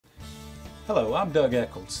Hello, I'm Doug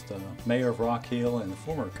Eccles, the Mayor of Rock Hill and the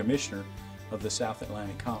former Commissioner of the South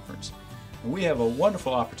Atlantic Conference. And we have a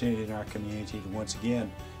wonderful opportunity in our community to once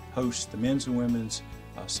again host the men's and women's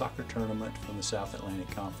soccer tournament from the South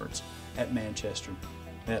Atlantic Conference at Manchester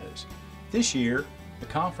Meadows. This year, the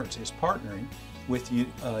conference is partnering with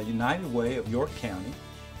United Way of York County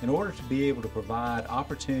in order to be able to provide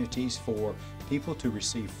opportunities for people to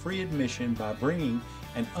receive free admission by bringing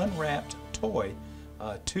an unwrapped toy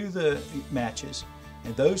to the matches,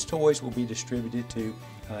 and those toys will be distributed to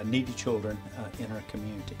needy children in our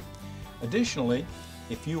community. Additionally,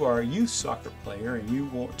 if you are a youth soccer player and you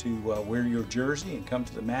want to wear your jersey and come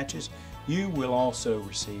to the matches, you will also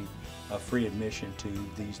receive free admission to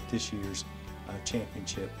this year's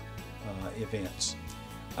championship events.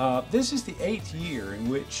 This is the 8th year in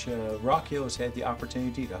which Rock Hill has had the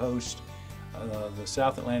opportunity to host the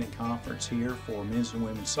South Atlantic Conference here for men's and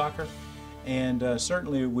women's soccer. And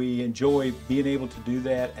certainly we enjoy being able to do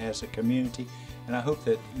that as a community, and I hope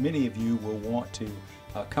that many of you will want to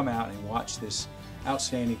come out and watch this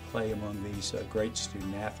outstanding play among these great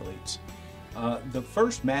student athletes. The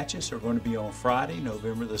first matches are going to be on Friday,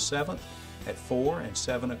 November the 7th at 4 and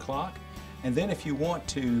 7 o'clock. And then if you want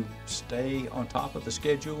to stay on top of the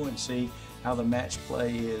schedule and see how the match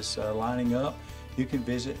play is lining up, you can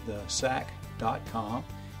visit the sac.com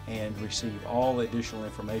and receive all the additional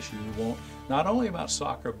information you want, not only about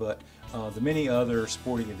soccer, but the many other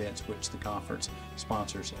sporting events which the conference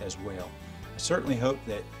sponsors as well. I certainly hope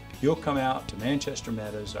that you'll come out to Manchester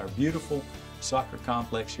Meadows, our beautiful soccer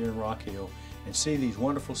complex here in Rock Hill, and see these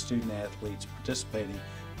wonderful student athletes participating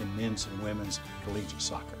in men's and women's collegiate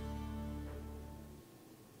soccer.